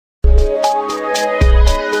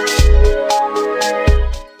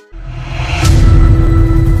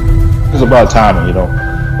about timing, you know.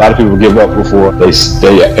 A lot of people give up before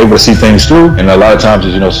they're able to see things through, and a lot of times,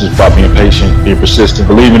 you know, it's just about being patient, being persistent,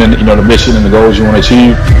 believing in, you know, the mission and the goals you want to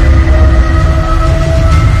achieve.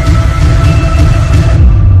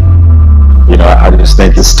 You know, I just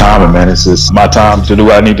think it's timing, man. It's just my time to do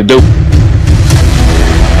what I need to do.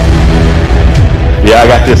 Yeah, I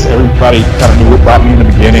got this. Everybody kind of knew about me in the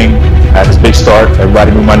beginning. I had this big start.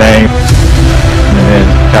 Everybody knew my name, and then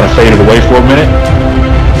kind of faded away for a minute.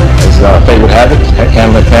 As fate would have it,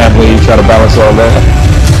 handling family, try to balance all that.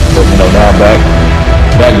 But you know, now I'm back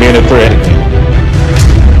being a threat again.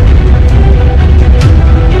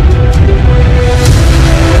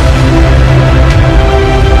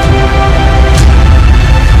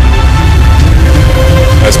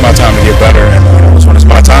 It's my time to get better, and when it's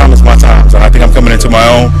my time, it's my time. So I think I'm coming into my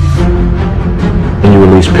own. When you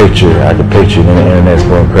release picture, I can picture the internet's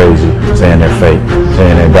going crazy, saying they're fake,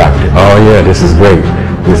 saying they're doctor. Oh yeah, this is great.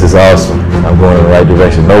 This is awesome. I'm going in the right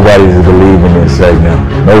direction. Nobody's believing this right now.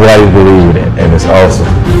 Nobody's believing it, and it's awesome.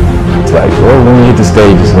 It's like, well, when we hit the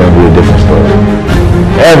stage, it's going to be a different story.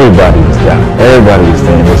 Everybody was down. Everybody was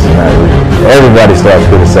saying this is not real. Everybody starts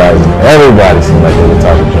criticizing. Everybody seemed like they were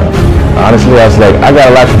talking junk. Honestly, I was like, I got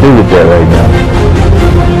a lot to do with that right now.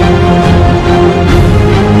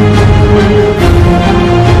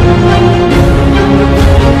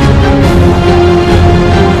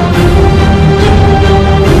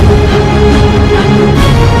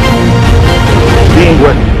 Being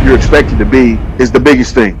what you're expected to be is the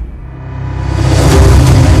biggest thing.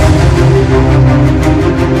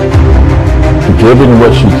 Giving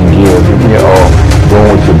what you can give, giving your all,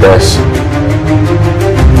 going with your best.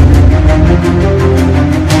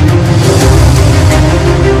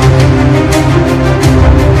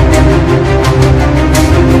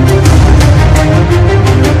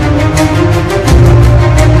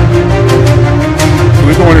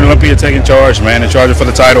 We're going to Olympia taking charge, man, and charging for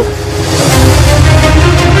the title.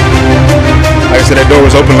 Like I said, that door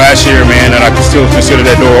was open last year, man, and I can still consider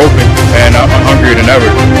that door open, and I'm hungrier than ever.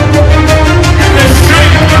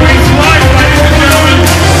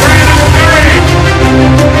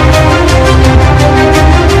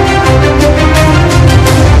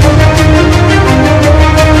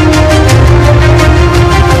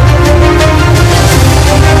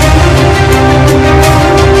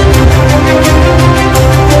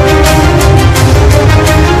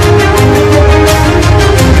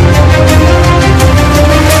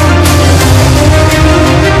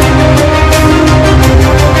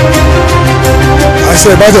 I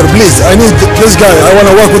said, brother, please, I need this guy. I want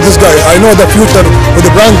to work with this guy. I know the future with the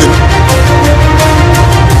branding.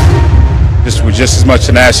 Just with just as much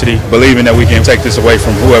tenacity, believing that we can take this away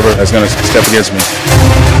from whoever is going to step against me.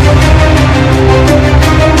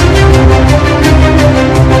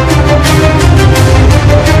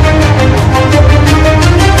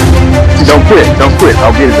 Don't quit. Don't quit.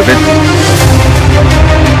 I'll get it eventually.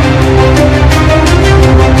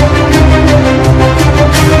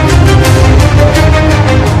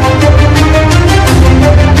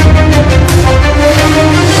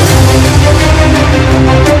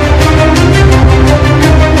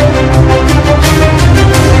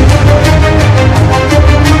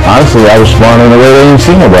 Honestly, I responded in a way they didn't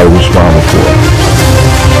see nobody respond before.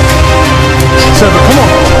 He said, come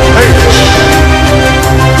on.